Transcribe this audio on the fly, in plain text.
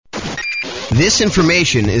This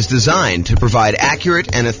information is designed to provide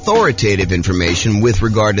accurate and authoritative information with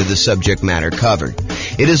regard to the subject matter covered.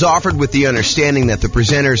 It is offered with the understanding that the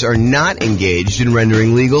presenters are not engaged in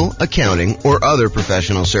rendering legal, accounting, or other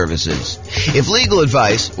professional services. If legal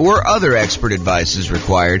advice or other expert advice is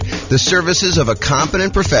required, the services of a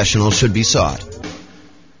competent professional should be sought.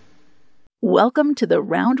 Welcome to the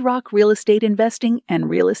Round Rock Real Estate Investing and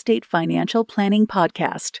Real Estate Financial Planning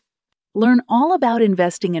Podcast. Learn all about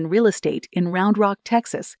investing in real estate in Round Rock,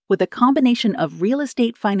 Texas, with a combination of real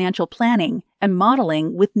estate financial planning and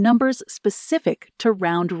modeling with numbers specific to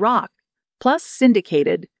Round Rock, plus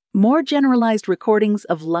syndicated, more generalized recordings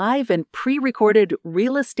of live and pre-recorded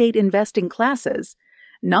real estate investing classes,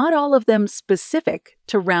 not all of them specific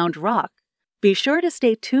to Round Rock. Be sure to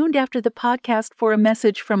stay tuned after the podcast for a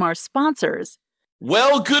message from our sponsors.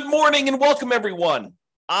 Well, good morning and welcome, everyone.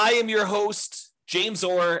 I am your host, James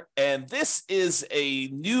Orr, and this is a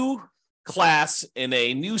new class in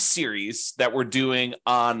a new series that we're doing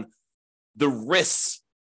on the risks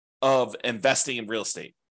of investing in real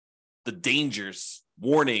estate, the dangers,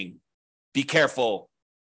 warning, be careful,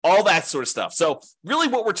 all that sort of stuff. So really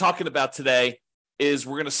what we're talking about today is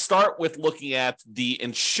we're going to start with looking at the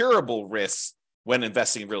insurable risks when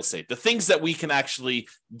investing in real estate, the things that we can actually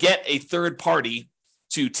get a third party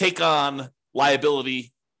to take on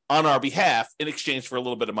liability on our behalf in exchange for a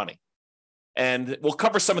little bit of money. And we'll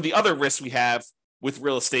cover some of the other risks we have with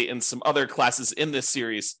real estate in some other classes in this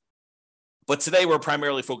series. But today we're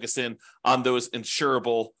primarily focused in on those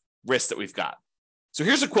insurable risks that we've got. So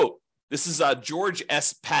here's a quote. This is George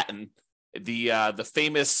S. Patton, the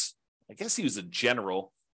famous, I guess he was a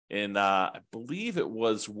general in, I believe it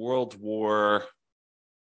was World War,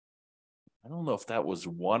 I don't know if that was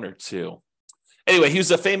 1 or 2. Anyway, he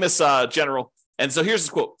was a famous general. And so here's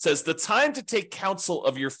the quote. It says, "The time to take counsel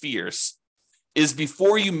of your fears is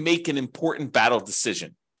before you make an important battle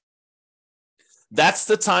decision. That's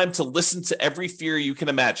the time to listen to every fear you can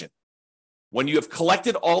imagine. When you have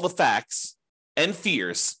collected all the facts and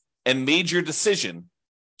fears and made your decision,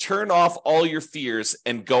 turn off all your fears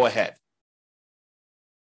and go ahead."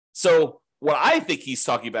 So what I think he's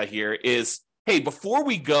talking about here is, hey, before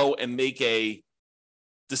we go and make a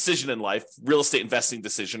decision in life, real estate investing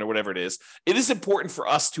decision or whatever it is important for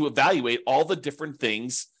us to evaluate all the different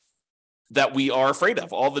things that we are afraid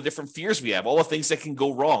of, all the different fears we have, all the things that can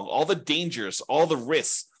go wrong, all the dangers, all the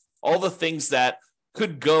risks, all the things that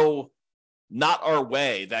could go not our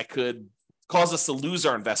way, that could cause us to lose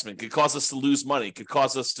our investment, could cause us to lose money, could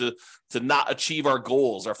cause us to not achieve our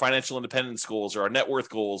goals, our financial independence goals, or our net worth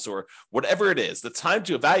goals, or whatever it is. The time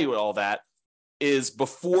to evaluate all that is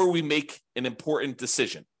before we make an important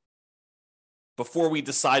decision, before we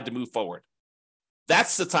decide to move forward.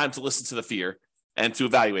 That's the time to listen to the fear and to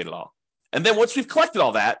evaluate it all. And then once we've collected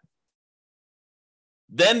all that,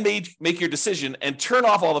 then make your decision and turn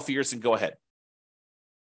off all the fears and go ahead.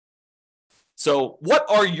 So what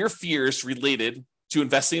are your fears related to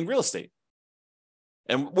investing in real estate?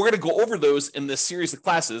 And we're going to go over those in this series of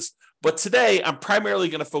classes. But today, I'm primarily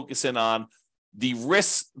going to focus in on the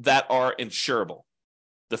risks that are insurable,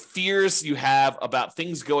 the fears you have about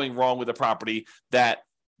things going wrong with a property that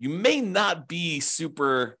you may not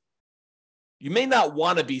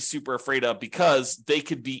want to be super afraid of because they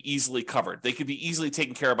could be easily covered. They could be easily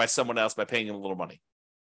taken care of by someone else by paying them a little money.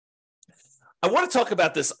 I want to talk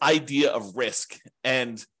about this idea of risk,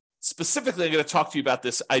 and specifically, I'm going to talk to you about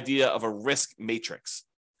this idea of a risk matrix.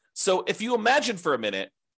 So if you imagine for a minute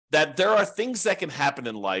that there are things that can happen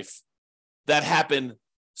in life that happen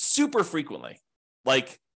super frequently,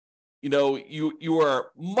 like, you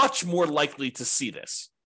are much more likely to see this,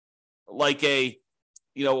 like an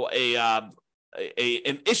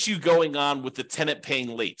issue going on with the tenant paying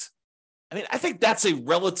late. I mean, I think that's a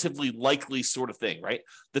relatively likely sort of thing, right?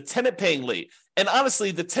 The tenant paying late. And honestly,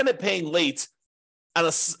 the tenant paying late on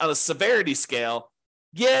a severity scale,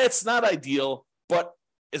 yeah, it's not ideal, but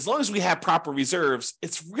as long as we have proper reserves,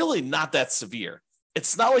 it's really not that severe.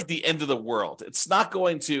 It's not like the end of the world. It's not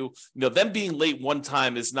going to, them being late one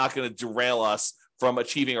time is not going to derail us from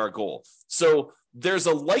achieving our goal. So there's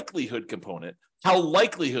a likelihood component, how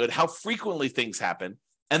frequently things happen,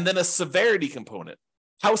 and then a severity component,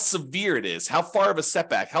 how severe it is, how far of a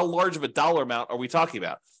setback, how large of a dollar amount are we talking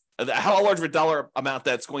about, how large of a dollar amount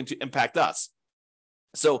that's going to impact us.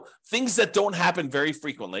 So things that don't happen very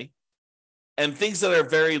frequently and things that are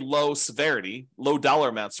very low severity, low dollar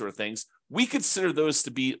amount sort of things, we consider those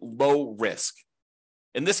to be low risk.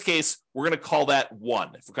 In this case, we're going to call that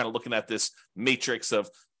 1. If we're kind of looking at this matrix of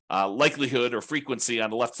likelihood or frequency on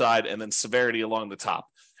the left side and then severity along the top.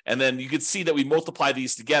 And then you can see that we multiply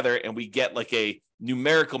these together and we get like a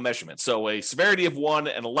numerical measurement. So a severity of 1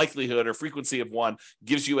 and a likelihood or frequency of 1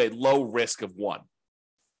 gives you a low risk of 1.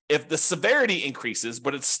 If the severity increases,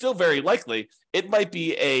 but it's still very likely, it might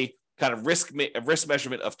be a kind of risk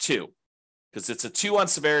measurement of 2, because it's a 2 on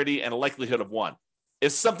severity and a likelihood of 1.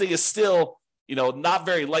 If something is still, not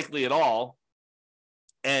very likely at all,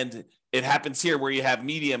 and it happens here where you have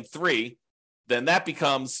medium 3, then that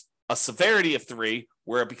becomes a severity of 3,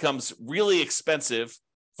 where it becomes really expensive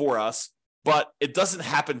for us, but it doesn't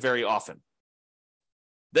happen very often.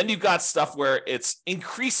 Then you've got stuff where it's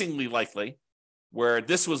increasingly likely, where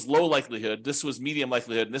this was low likelihood, this was medium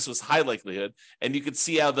likelihood, and this was high likelihood, and you can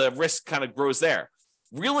see how the risk kind of grows there.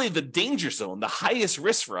 Really, the danger zone, the highest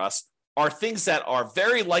risk for us, are things that are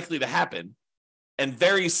very likely to happen and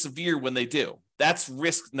very severe when they do. That's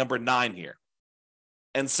risk number 9 here.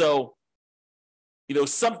 And so,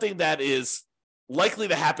 something that is likely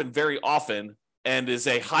to happen very often and is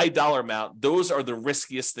a high dollar amount, those are the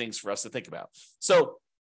riskiest things for us to think about. So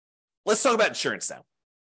let's talk about insurance now.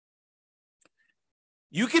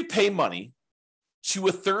 You could pay money to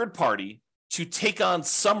a third party to take on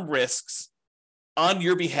some risks on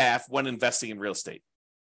your behalf when investing in real estate.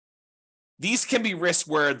 These can be risks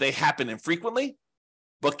where they happen infrequently,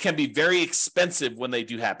 but can be very expensive when they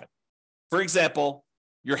do happen. For example,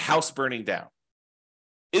 your house burning down.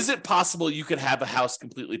 Is it possible you could have a house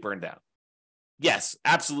completely burned down? Yes,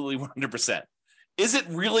 absolutely 100%. Is it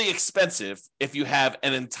really expensive if you have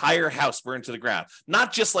an entire house burned to the ground?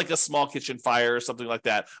 Not just like a small kitchen fire or something like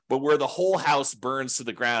that, but where the whole house burns to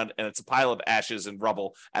the ground and it's a pile of ashes and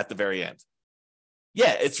rubble at the very end.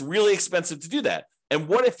 Yeah, it's really expensive to do that. And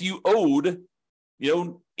what if you owed,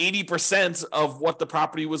 80% of what the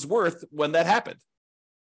property was worth when that happened?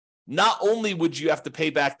 Not only would you have to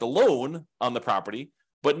pay back the loan on the property,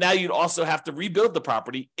 but now you'd also have to rebuild the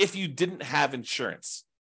property if you didn't have insurance.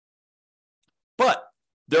 But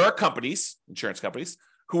there are companies, insurance companies,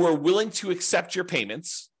 who are willing to accept your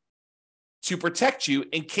payments to protect you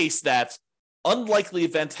in case that unlikely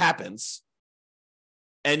event happens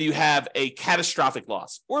and you have a catastrophic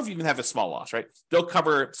loss, or if you even have a small loss, right? They'll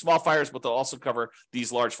cover small fires, but they'll also cover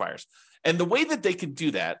these large fires. And the way that they can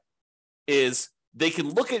do that is they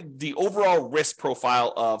can look at the overall risk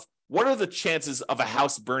profile of what are the chances of a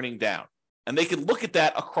house burning down? And they can look at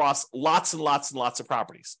that across lots and lots and lots of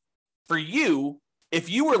properties. For you, if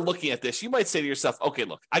you were looking at this, you might say to yourself, okay,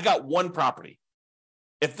 look, I got one property.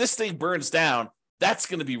 If this thing burns down, that's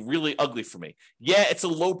going to be really ugly for me. Yeah, it's a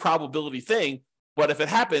low probability thing, but if it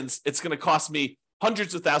happens, it's going to cost me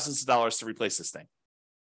hundreds of thousands of dollars to replace this thing.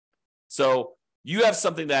 So you have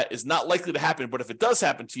something that is not likely to happen, but if it does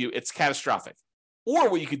happen to you, it's catastrophic. Or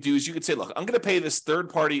what you could do is you could say, look, I'm going to pay this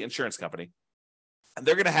third-party insurance company, and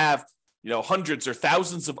they're going to have, hundreds or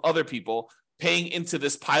thousands of other people paying into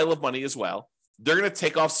this pile of money as well. They're going to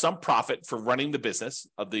take off some profit for running the business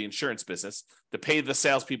of the insurance business, to pay the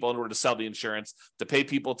salespeople in order to sell the insurance, to pay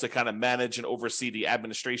people to kind of manage and oversee the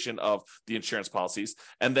administration of the insurance policies,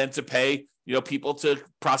 and then to pay, people to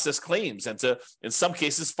process claims and to, in some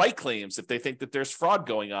cases, fight claims if they think that there's fraud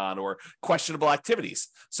going on or questionable activities.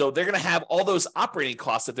 So they're going to have all those operating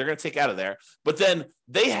costs that they're going to take out of there. But then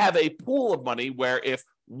they have a pool of money where if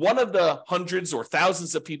one of the hundreds or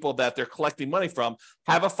thousands of people that they're collecting money from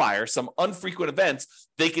have a fire, some unfrequent events,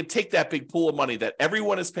 they can take that big pool of money that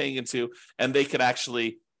everyone is paying into, and they could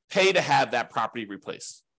actually pay to have that property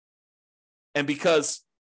replaced. And because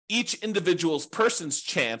each individual's person's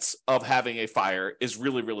chance of having a fire is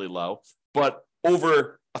really, really low, but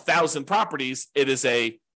over 1,000 properties, it is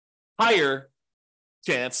a higher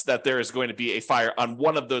chance that there is going to be a fire on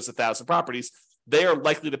one of those 1,000 properties. They are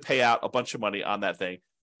likely to pay out a bunch of money on that thing.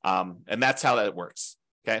 And that's how that works.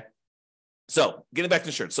 Okay. So getting back to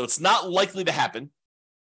insurance. So it's not likely to happen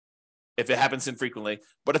if it happens infrequently,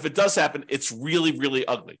 but if it does happen, it's really, really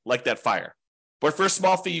ugly, like that fire. But for a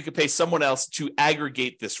small fee, you can pay someone else to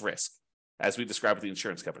aggregate this risk, as we described with the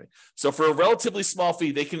insurance company. So for a relatively small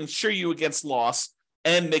fee, they can insure you against loss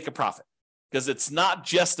and make a profit, because it's not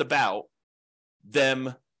just about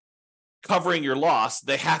them covering your loss.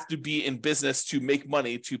 They have to be in business to make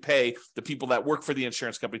money to pay the people that work for the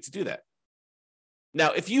insurance company to do that.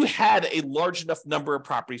 Now, if you had a large enough number of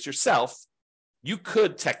properties yourself, you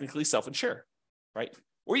could technically self-insure, right?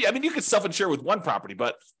 Or you could self-insure with one property,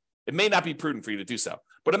 but it may not be prudent for you to do so.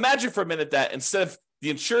 But imagine for a minute that instead of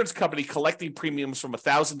the insurance company collecting premiums from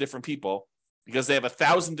 1,000 different people, because they have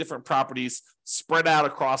 1,000 different properties spread out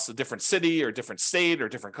across a different city or different state or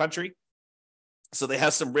different country, so they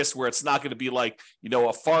have some risk where it's not going to be like,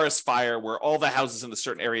 a forest fire where all the houses in a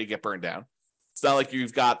certain area get burned down. It's not like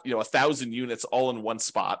you've got 1,000 units all in one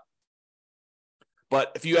spot.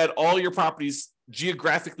 But if you had all your properties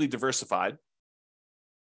geographically diversified,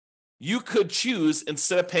 you could choose,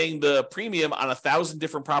 instead of paying the premium on 1,000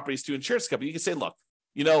 different properties to insurance company, you can say, look,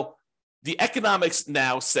 the economics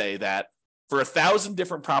now say that for 1,000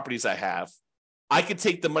 different properties I have, I could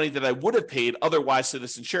take the money that I would have paid otherwise to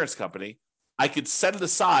this insurance company. I could set it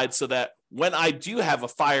aside so that when I do have a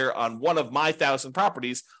fire on one of my 1,000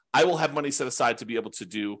 properties, I will have money set aside to be able to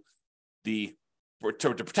do to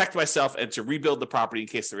protect myself and to rebuild the property in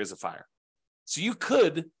case there is a fire. So you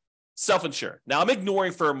could self-insure. Now, I'm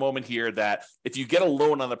ignoring for a moment here that if you get a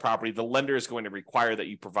loan on the property, the lender is going to require that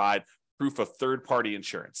you provide proof of third-party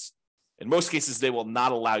insurance. In most cases, they will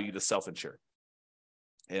not allow you to self-insure.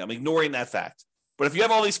 And I'm ignoring that fact. But if you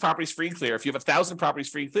have all these properties free and clear, if you have 1,000 properties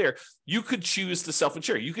free and clear, you could choose to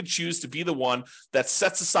self-insure. You could choose to be the one that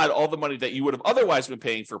sets aside all the money that you would have otherwise been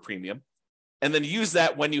paying for premium, and then use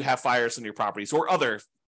that when you have fires in your properties or other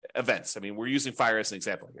events. I mean, we're using fire as an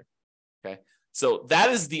example here. Okay. So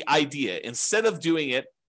that is the idea. Instead of doing it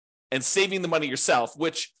and saving the money yourself,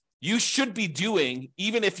 which you should be doing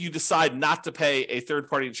even if you decide not to pay a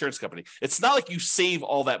third-party insurance company. It's not like you save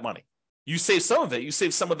all that money. You save some of it. You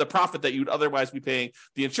save some of the profit that you'd otherwise be paying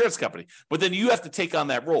the insurance company. But then you have to take on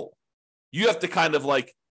that role. You have to kind of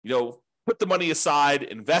put the money aside,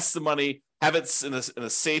 invest the money, have it in a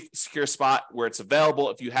safe, secure spot where it's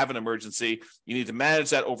available if you have an emergency. You need to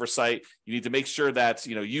manage that oversight. You need to make sure that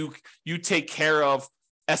you take care of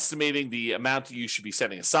estimating the amount you should be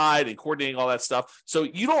setting aside and coordinating all that stuff. So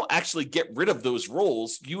you don't actually get rid of those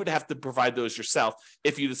roles. You would have to provide those yourself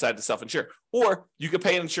if you decide to self-insure. Or you could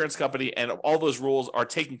pay an insurance company and all those roles are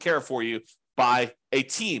taken care of for you by a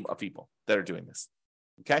team of people that are doing this.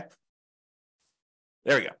 Okay?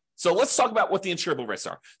 There we go. So let's talk about what the insurable risks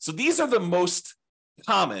are. So these are the most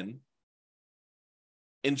common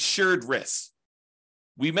insured risks.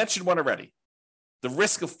 We mentioned one already, the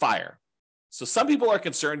risk of fire. So some people are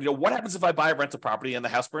concerned, what happens if I buy a rental property and the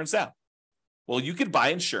house burns down? Well, you could buy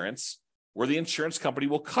insurance where the insurance company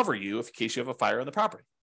will cover you in case you have a fire on the property.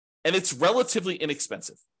 And it's relatively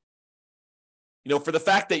inexpensive. For the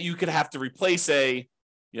fact that you could have to replace a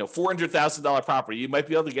 $400,000 property, you might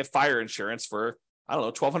be able to get fire insurance for,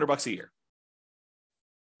 $1,200 a year.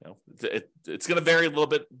 It's going to vary a little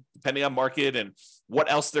bit depending on market and what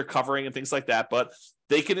else they're covering and things like that. But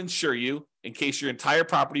they can insure you in case your entire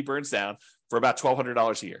property burns down for about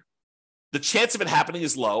 $1,200 a year. The chance of it happening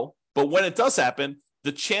is low, but when it does happen,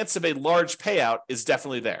 the chance of a large payout is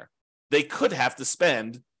definitely there. They could have to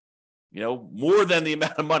spend, more than the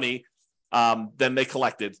amount of money than they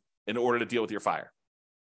collected in order to deal with your fire.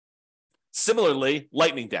 Similarly,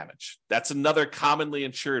 lightning damage. That's another commonly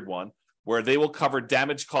insured one where they will cover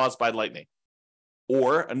damage caused by lightning.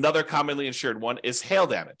 Or another commonly insured one is hail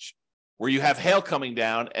damage, where you have hail coming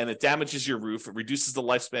down and it damages your roof, it reduces the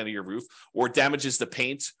lifespan of your roof, or damages the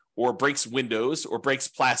paint, or breaks windows, or breaks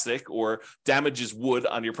plastic, or damages wood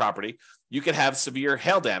on your property. You can have severe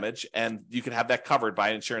hail damage, and you can have that covered by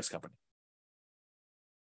an insurance company.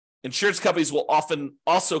 Insurance companies will often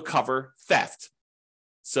also cover theft.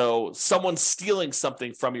 So someone stealing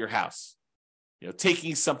something from your house,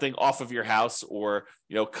 taking something off of your house, or,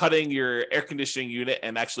 cutting your air conditioning unit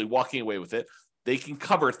and actually walking away with it. They can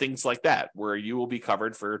cover things like that, where you will be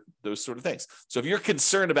covered for those sort of things. So if you're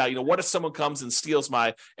concerned about, what if someone comes and steals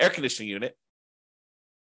my air conditioning unit,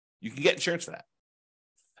 you can get insurance for that.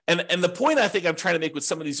 And the point I think I'm trying to make with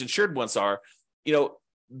some of these insured ones are,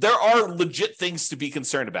 there are legit things to be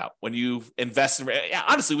concerned about when you invest in,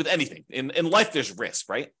 honestly, with anything. In life, there's risk,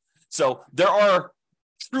 right? So there are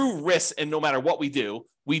true risks, and no matter what we do,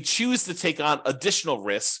 we choose to take on additional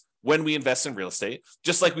risks when we invest in real estate,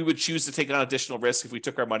 just like we would choose to take on additional risk if we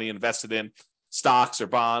took our money and invested in stocks or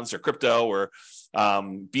bonds or crypto or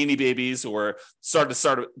Beanie Babies, or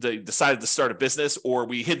decided to start a business, or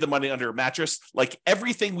we hid the money under a mattress. Like,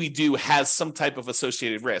 everything we do has some type of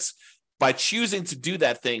associated risk. By choosing to do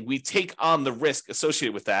that thing, we take on the risk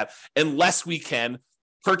associated with that, unless we can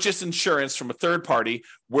purchase insurance from a third party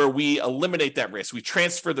where we eliminate that risk. We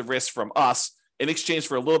transfer the risk from us in exchange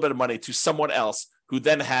for a little bit of money to someone else who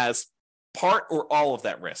then has part or all of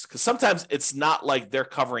that risk. Because sometimes it's not like they're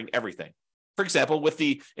covering everything. For example, with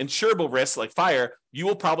the insurable risks like fire, you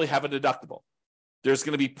will probably have a deductible. There's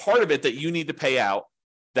going to be part of it that you need to pay out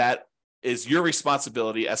that is your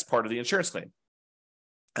responsibility as part of the insurance claim.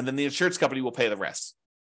 And then the insurance company will pay the rest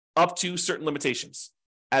up to certain limitations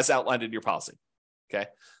as outlined in your policy. Okay.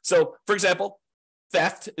 So, for example,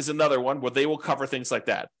 theft is another one where they will cover things like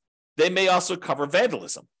that. They may also cover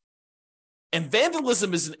vandalism. And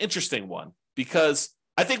vandalism is an interesting one because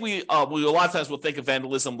I think we a lot of times will think of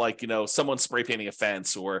vandalism like, someone spray painting a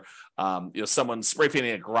fence or, someone spray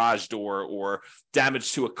painting a garage door or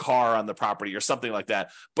damage to a car on the property or something like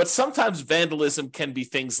that. But sometimes vandalism can be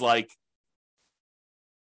things like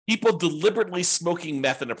people deliberately smoking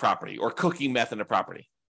meth in a property or cooking meth in a property.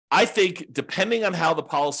 I think depending on how the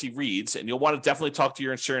policy reads, and you'll want to definitely talk to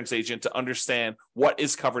your insurance agent to understand what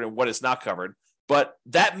is covered and what is not covered, but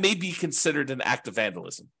that may be considered an act of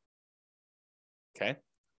vandalism. Okay,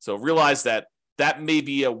 so realize that may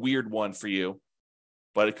be a weird one for you,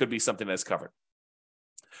 but it could be something that's covered.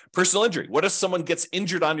 Personal injury. What if someone gets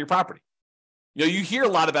injured on your property? You hear a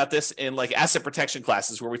lot about this in like asset protection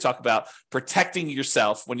classes where we talk about protecting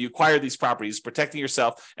yourself when you acquire these properties, protecting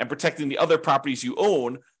yourself and protecting the other properties you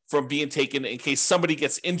own from being taken in case somebody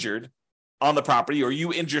gets injured on the property or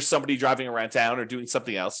you injure somebody driving around town or doing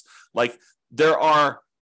something else. Like there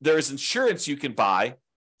is insurance you can buy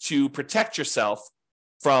to protect yourself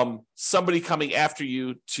from somebody coming after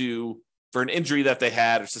you for an injury that they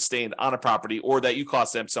had or sustained on a property or that you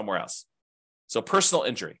caused them somewhere else. So personal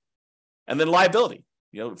injury. And then liability.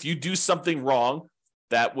 If you do something wrong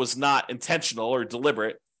that was not intentional or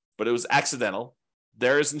deliberate, but it was accidental,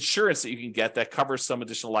 there is insurance that you can get that covers some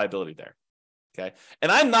additional liability there. Okay.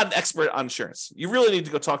 And I'm not an expert on insurance. You really need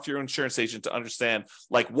to go talk to your insurance agent to understand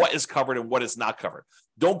like what is covered and what is not covered.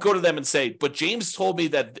 Don't go to them and say, but James told me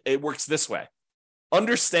that it works this way.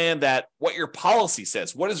 Understand that what your policy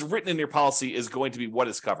says, what is written in your policy is going to be what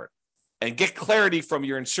is covered. And get clarity from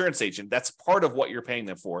your insurance agent. That's part of what you're paying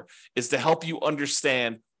them for, is to help you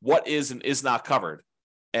understand what is and is not covered.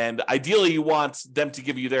 And ideally, you want them to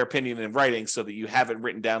give you their opinion in writing so that you have it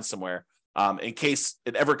written down somewhere in case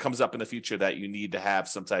it ever comes up in the future that you need to have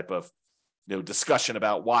some type of discussion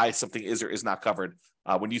about why something is or is not covered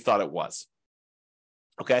when you thought it was.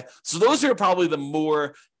 Okay, so those are probably the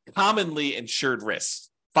more commonly insured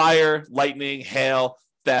risks: fire, lightning, hail,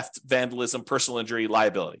 theft, vandalism, personal injury,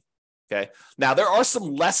 liability. Okay. Now, there are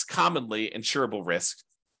some less commonly insurable risks.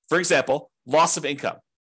 For example, loss of income.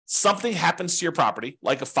 Something happens to your property,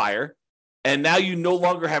 like a fire, and now you no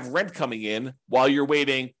longer have rent coming in while you're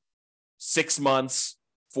waiting 6 months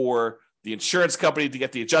for the insurance company to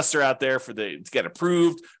get the adjuster out there to get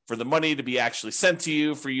approved, for the money to be actually sent to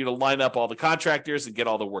you, for you to line up all the contractors and get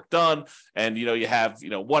all the work done. And, you have,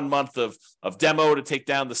 1 month of demo to take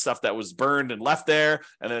down the stuff that was burned and left there.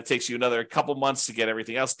 And then it takes you another couple months to get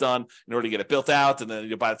everything else done in order to get it built out. And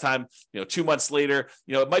then by the time, 2 months later,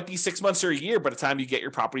 it might be 6 months or a year by the time you get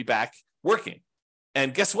your property back working.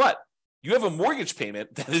 And guess what? You have a mortgage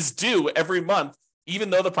payment that is due every month,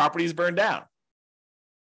 even though the property is burned down.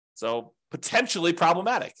 So potentially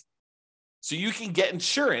problematic. So you can get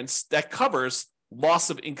insurance that covers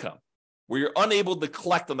loss of income, where you're unable to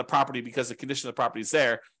collect on the property because the condition of the property is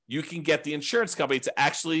there. You can get the insurance company to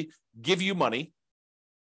actually give you money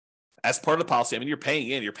as part of the policy. I mean, you're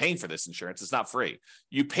paying for this insurance. It's not free.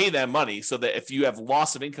 You pay them money so that if you have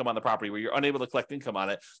loss of income on the property where you're unable to collect income on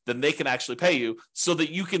it, then they can actually pay you so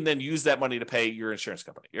that you can then use that money to pay your insurance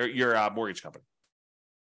company, your mortgage company,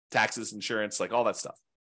 taxes, insurance, like all that stuff.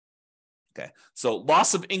 Okay, so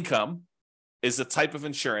loss of income is a type of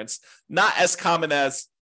insurance, not as common as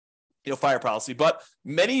fire policy, but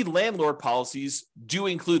many landlord policies do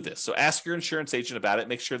include this. So ask your insurance agent about it.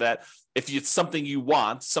 Make sure that if it's something you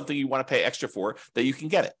want to pay extra for, that you can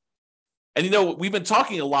get it. And we've been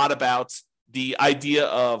talking a lot about the idea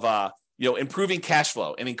of improving cash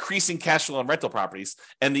flow and increasing cash flow on rental properties.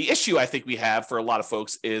 And the issue I think we have for a lot of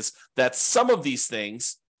folks is that some of these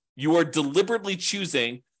things you are deliberately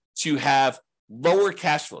choosing to have lower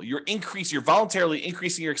cash flow. You're voluntarily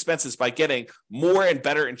increasing your expenses by getting more and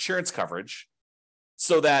better insurance coverage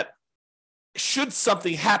so that should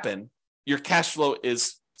something happen, your cash flow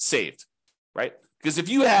is saved, right? Because if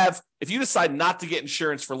you decide not to get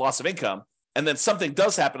insurance for loss of income and then something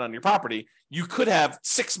does happen on your property, you could have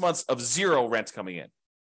 6 months of zero rent coming in.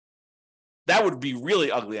 That would be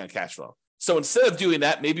really ugly on cash flow. So instead of doing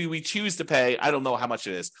that, maybe we choose to pay, I don't know how much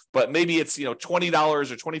it is, but maybe it's $20 or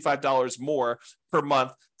 $25 more per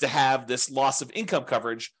month to have this loss of income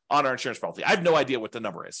coverage on our insurance policy. I have no idea what the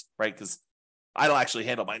number is, right? Because I don't actually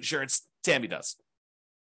handle my insurance. Tammy does.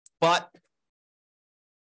 But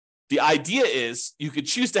the idea is you could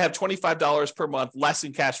choose to have $25 per month less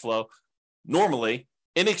in cash flow normally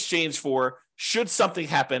in exchange for, should something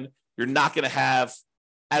happen, you're not going to have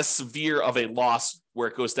as severe of a loss where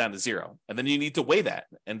it goes down to zero. And then you need to weigh that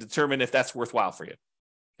and determine if that's worthwhile for you.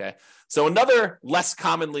 Okay. So another less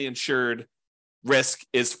commonly insured risk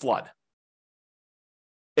is flood.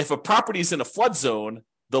 If a property is in a flood zone,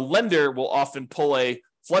 the lender will often pull a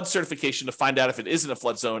flood certification to find out if it isn't a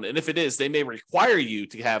flood zone. And if it is, they may require you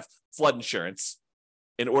to have flood insurance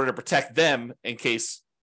in order to protect them in case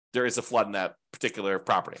there is a flood in that particular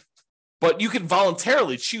property. But you can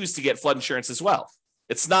voluntarily choose to get flood insurance as well.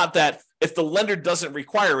 It's not that if the lender doesn't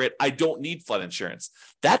require it, I don't need flood insurance.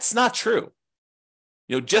 That's not true.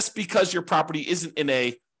 Just because your property isn't in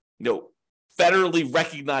a, federally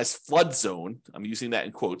recognized flood zone, I'm using that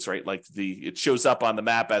in quotes, right? Like it shows up on the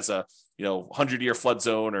map as a, 100-year flood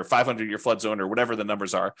zone or 500-year flood zone or whatever the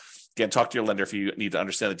numbers are. Again, talk to your lender if you need to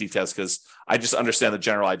understand the details, because I just understand the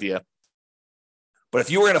general idea. But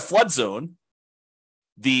if you were in a flood zone,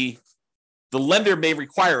 the lender may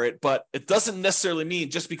require it, but it doesn't necessarily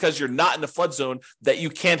mean just because you're not in the flood zone that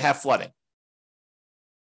you can't have flooding.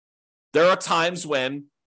 There are times when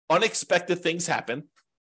unexpected things happen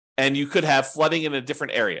and you could have flooding in a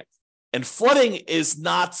different area. And flooding is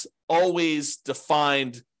not always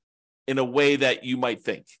defined in a way that you might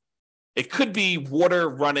think. It could be water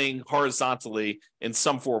running horizontally in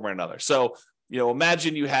some form or another. So,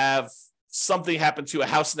 imagine you have something happen to a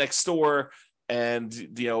house next door and,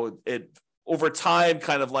 it over time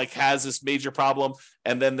kind of like has this major problem.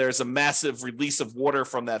 And then there's a massive release of water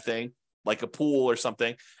from that thing, like a pool or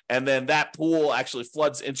something. And then that pool actually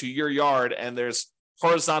floods into your yard and there's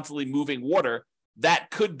horizontally moving water. That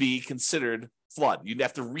could be considered flood. You'd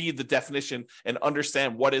have to read the definition and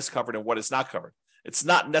understand what is covered and what is not covered. It's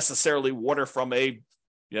not necessarily water from a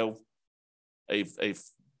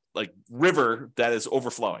river that is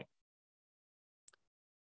overflowing.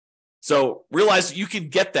 So realize you can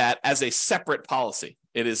get that as a separate policy.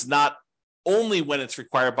 It is not only when it's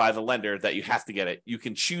required by the lender that you have to get it. You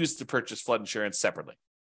can choose to purchase flood insurance separately.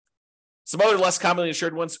 Some other less commonly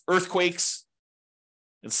insured ones, earthquakes.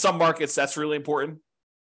 In some markets, that's really important.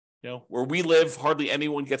 Where we live, hardly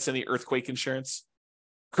anyone gets any earthquake insurance.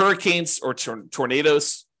 Hurricanes or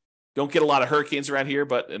tornadoes. Don't get a lot of hurricanes around here,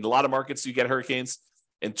 but in a lot of markets, you get hurricanes.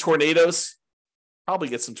 And tornadoes, probably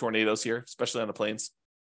get some tornadoes here, especially on the plains.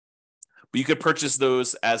 But you could purchase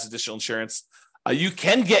those as additional insurance. You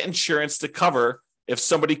can get insurance to cover if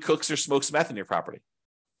somebody cooks or smokes meth in your property.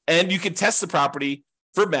 And you can test the property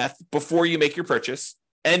for meth before you make your purchase.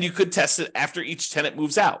 And you could test it after each tenant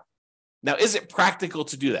moves out. Now, is it practical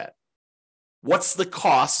to do that? What's the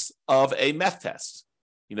cost of a meth test?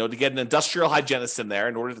 To get an industrial hygienist in there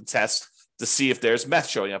in order to test to see if there's meth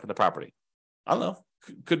showing up in the property. I don't know.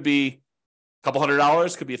 Could be a couple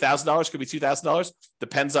 $100, could be $1,000, could be $2,000.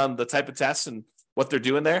 Depends on the type of test and what they're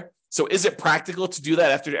doing there. So is it practical to do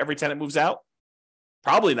that after every tenant moves out?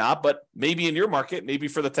 Probably not, but maybe in your market, maybe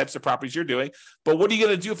for the types of properties you're doing. But what are you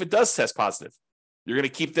going to do if it does test positive? You're going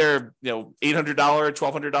to keep their $800,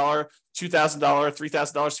 $1,200, $2,000,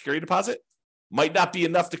 $3,000 security deposit? Might not be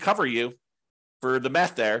enough to cover you for the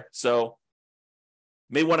meth there. So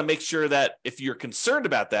may want to make sure that if you're concerned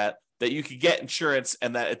about that you can get insurance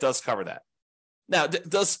and that it does cover that. Now,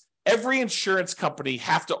 does every insurance company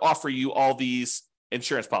have to offer you all these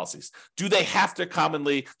insurance policies? Do they have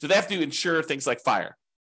to insure things like fire?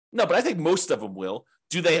 No, but I think most of them will.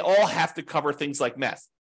 Do they all have to cover things like meth?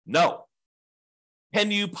 No. Can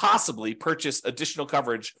you possibly purchase additional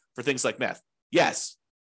coverage for things like meth? Yes.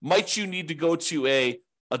 Might you need to go to a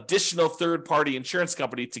additional third-party insurance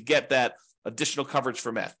company to get that additional coverage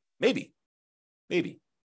for meth? Maybe.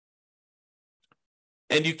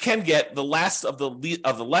 And you can get the last of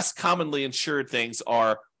the less commonly insured things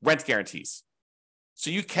are rent guarantees. So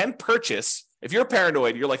you can purchase, if you're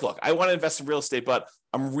paranoid, you're like, look, I want to invest in real estate, but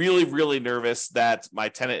I'm really, really nervous that my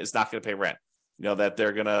tenant is not going to pay rent. That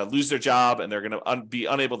they're going to lose their job and they're going to be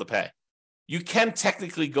unable to pay. You can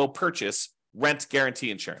technically go purchase rent guarantee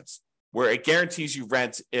insurance, where it guarantees you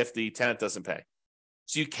rent if the tenant doesn't pay.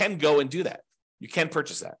 So you can go and do that. You can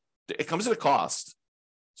purchase that. It comes at a cost.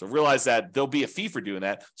 So realize that there'll be a fee for doing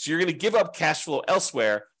that. So you're going to give up cash flow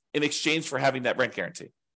elsewhere in exchange for having that rent guarantee.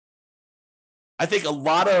 I think a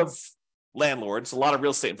lot of landlords, a lot of real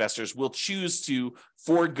estate investors will choose to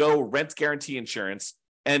forego rent guarantee insurance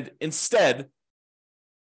and instead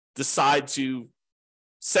decide to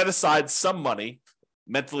set aside some money,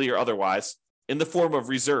 mentally or otherwise, in the form of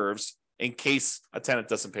reserves in case a tenant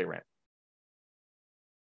doesn't pay rent.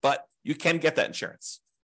 But you can get that insurance.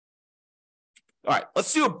 All right,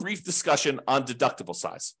 let's do a brief discussion on deductible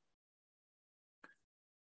size.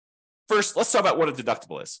 First, let's talk about what a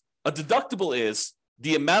deductible is. A deductible is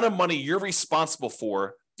the amount of money you're responsible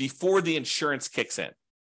for before the insurance kicks in.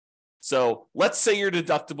 So let's say your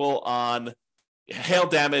deductible on hail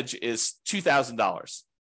damage is $2,000.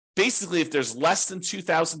 Basically, if there's less than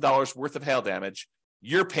 $2,000 worth of hail damage,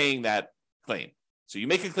 you're paying that claim. So you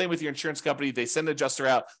make a claim with your insurance company, they send an adjuster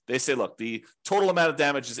out, they say, look, the total amount of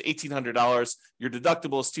damage is $1,800, your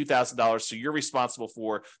deductible is $2,000, so you're responsible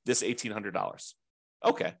for this $1,800.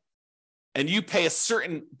 Okay. And you pay a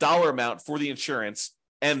certain dollar amount for the insurance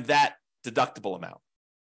and that deductible amount.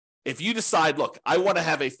 If you decide, look, I want to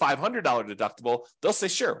have a $500 deductible, they'll say,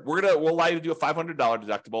 sure, we'll allow you to do a $500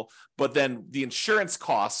 deductible, but then the insurance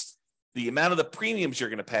cost, the amount of the premiums you're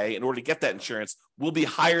going to pay in order to get that insurance will be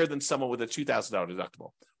higher than someone with a $2,000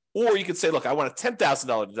 deductible. Or you could say, look, I want a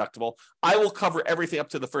 $10,000 deductible. I will cover everything up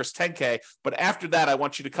to the first $10K, but after that, I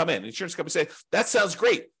want you to come in. The insurance company say, that sounds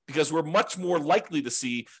great because we're much more likely to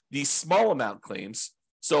see these small amount claims.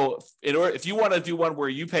 So if you want to do one where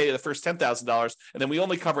you pay the first $10,000 and then we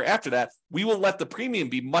only cover after that, we will let the premium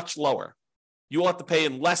be much lower. You will have to pay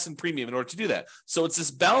in less in premium in order to do that. So it's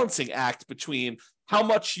this balancing act between how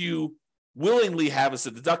much you willingly have as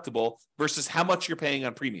a deductible versus how much you're paying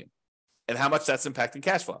on premium and how much that's impacting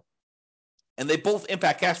cash flow. And they both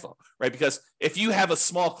impact cash flow, right? Because if you have a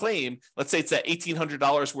small claim, let's say it's that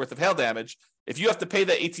 $1,800 worth of hail damage, if you have to pay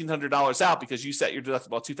that $1,800 out because you set your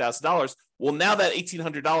deductible at $2,000, well, now that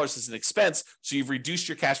 $1,800 is an expense, so you've reduced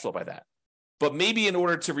your cash flow by that. But maybe in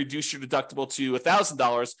order to reduce your deductible to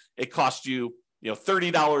 $1,000, it costs you,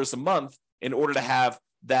 $30 a month in order to have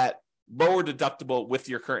that lower deductible with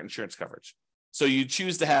your current insurance coverage. So you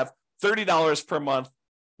choose to have $30 per month,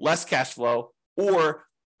 less cash flow, or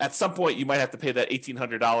at some point you might have to pay that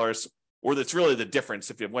 $1,800, or that's really the difference.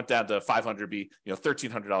 If it went down to $500, be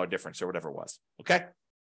 $1,300 difference or whatever it was. Okay,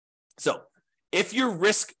 so if your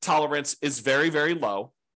risk tolerance is very, very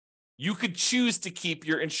low, you could choose to keep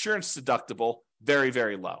your insurance deductible very,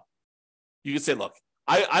 very low. You could say, look,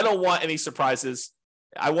 I don't want any surprises.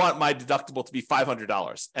 I want my deductible to be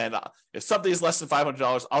 $500. And if something is less than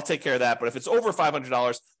 $500, I'll take care of that. But if it's over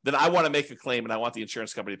 $500, then I want to make a claim and I want the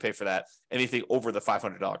insurance company to pay for that, anything over the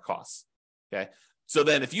 $500 costs. Okay. So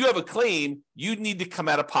then if you have a claim, you need to come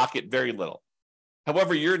out of pocket very little.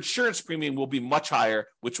 However, your insurance premium will be much higher,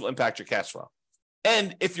 which will impact your cash flow.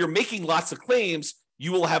 And if you're making lots of claims,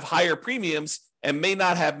 you will have higher premiums and may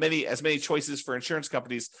not have as many choices for insurance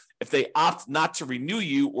companies if they opt not to renew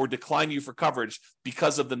you or decline you for coverage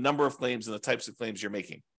because of the number of claims and the types of claims you're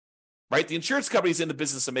making, right? The insurance company is in the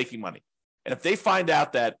business of making money. And if they find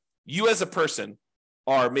out that you as a person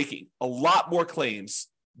are making a lot more claims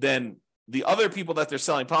than the other people that they're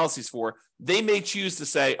selling policies for, they may choose to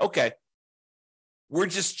say, okay, we're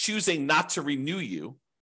just choosing not to renew you.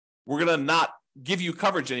 We're going to not give you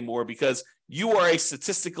coverage anymore because you are a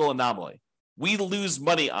statistical anomaly. We lose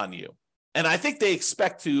money on you. And I think they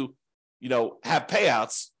expect to, have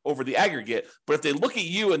payouts over the aggregate. But if they look at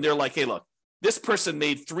you and they're like, hey, look, this person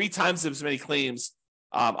made 3 times as many claims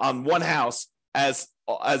on one house as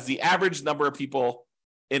the average number of people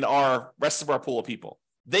in our rest of our pool of people,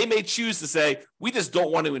 they may choose to say, we just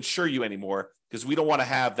don't want to insure you anymore because we don't want to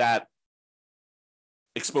have that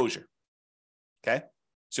exposure. Okay.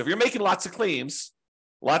 So if you're making lots of claims,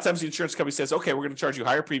 a lot of times the insurance company says, okay, we're going to charge you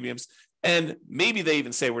higher premiums. And maybe they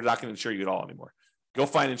even say, we're not going to insure you at all anymore. Go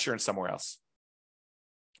find insurance somewhere else.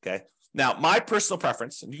 Okay. Now, my personal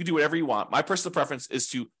preference, and you can do whatever you want, my personal preference is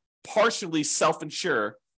to partially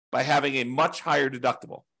self-insure by having a much higher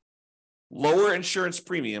deductible, lower insurance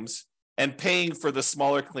premiums, and paying for the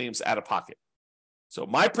smaller claims out of pocket. So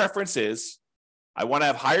my preference is I want to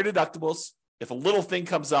have higher deductibles. If a little thing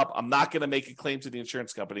comes up, I'm not going to make a claim to the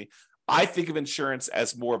insurance company. I think of insurance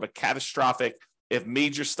as more of a catastrophic. If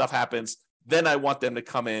major stuff happens, then I want them to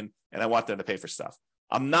come in and I want them to pay for stuff.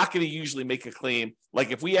 I'm not going to usually make a claim.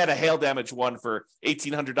 Like if we had a hail damage one for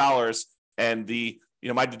 $1,800 and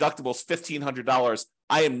my deductible is $1,500,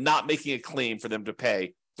 I am not making a claim for them to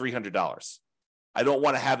pay $300. I don't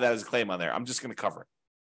want to have that as a claim on there. I'm just going to cover it.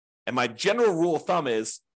 And my general rule of thumb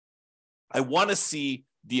is I want to see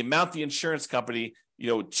the amount the insurance company,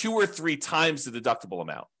 2 or 3 times the deductible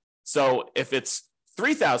amount. So if it's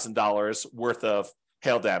 $3,000 worth of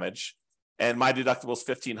hail damage and my deductible is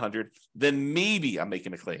 $1,500, then maybe I'm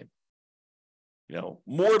making a claim.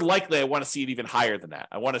 More likely I want to see it even higher than that.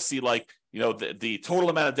 I want to see the total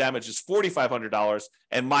amount of damage is $4,500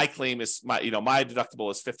 and my claim is my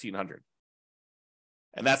deductible is $1,500.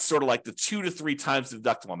 And that's sort of like the 2 to 3 times the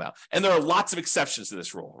deductible amount. And there are lots of exceptions to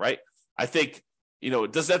this rule, right? I think,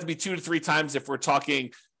 it doesn't have to be 2 to 3 times if we're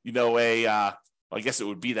talking, I guess it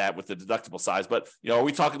would be that with the deductible size, but, are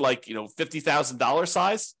we talking like, $50,000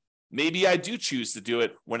 size? Maybe I do choose to do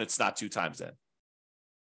it when it's not 2 times in.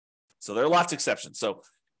 So there are lots of exceptions. So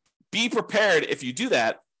be prepared if you do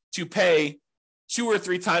that to pay 2 or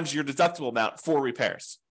 3 times your deductible amount for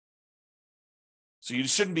repairs. So you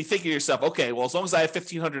shouldn't be thinking to yourself, okay, well, as long as I have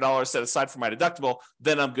 $1,500 set aside for my deductible,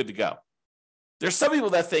 then I'm good to go. There's some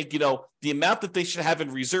people that think, the amount that they should have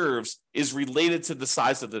in reserves is related to the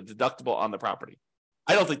size of the deductible on the property.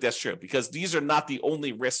 I don't think that's true because these are not the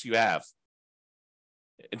only risks you have.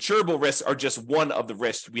 Insurable risks are just one of the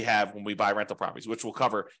risks we have when we buy rental properties, which we'll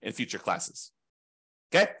cover in future classes.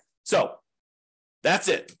 Okay, so that's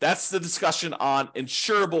it. That's the discussion on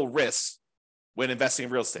insurable risks when investing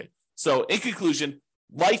in real estate. So in conclusion,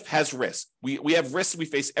 life has risk. We have risks we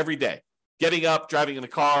face every day. Getting up, driving in the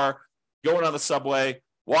car, going on the subway,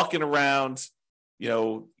 walking around,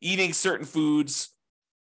 eating certain foods,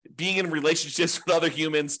 being in relationships with other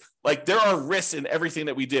humans. Like there are risks in everything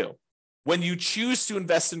that we do. When you choose to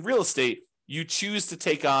invest in real estate, you choose to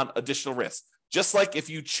take on additional risks. Just like if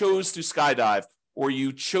you chose to skydive or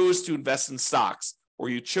you chose to invest in stocks or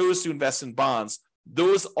you chose to invest in bonds,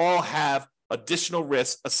 those all have additional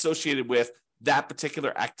risks associated with that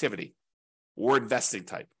particular activity or investing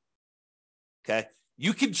type. Okay.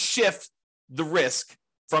 You can shift the risk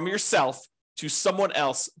from yourself to someone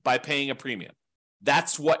else by paying a premium.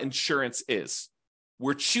 That's what insurance is.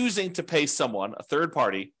 We're choosing to pay someone, a third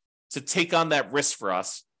party, to take on that risk for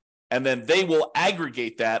us, and then they will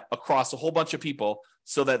aggregate that across a whole bunch of people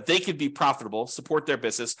so that they can be profitable, support their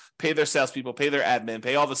business, pay their salespeople, pay their admin,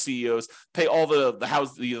 pay all the CEOs, pay all the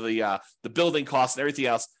house, the building costs and everything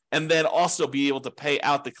else, and then also be able to pay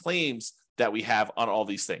out the claims that we have on all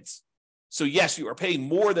these things. So yes, you are paying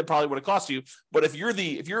more than probably what it costs you, but if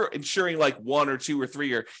you're insuring like 1 or 2 or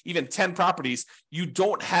 3 or even 10 properties, you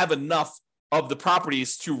don't have enough of the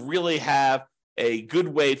properties to really have a good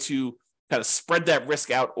way to kind of spread that risk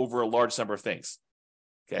out over a large number of things.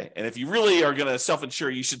 Okay. And if you really are going to self-insure,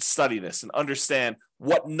 you should study this and understand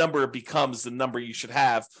what number becomes the number you should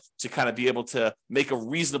have to kind of be able to make a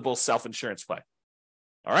reasonable self-insurance play.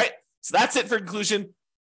 All right. So that's it for conclusion.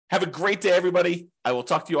 Have a great day, everybody. I will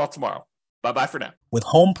talk to you all tomorrow. Bye-bye for now. With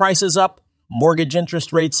home prices up, mortgage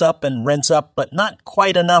interest rates up, and rents up, but not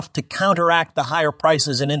quite enough to counteract the higher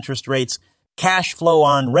prices and interest rates, cash flow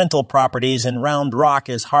on rental properties in Round Rock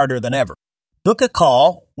is harder than ever. Book a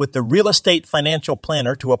call with the Real Estate Financial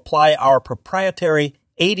Planner to apply our proprietary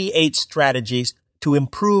 88 strategies to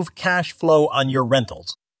improve cash flow on your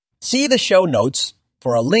rentals. See the show notes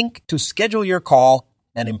for a link to schedule your call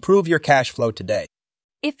and improve your cash flow today.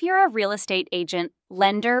 If you're a real estate agent,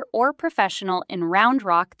 lender, or professional in Round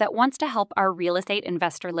Rock that wants to help our real estate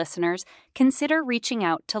investor listeners, consider reaching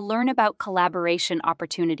out to learn about collaboration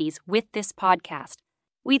opportunities with this podcast.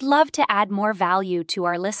 We'd love to add more value to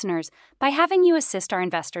our listeners by having you assist our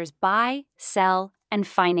investors buy, sell, and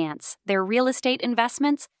finance their real estate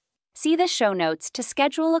investments. See the show notes to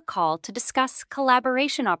schedule a call to discuss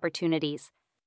collaboration opportunities.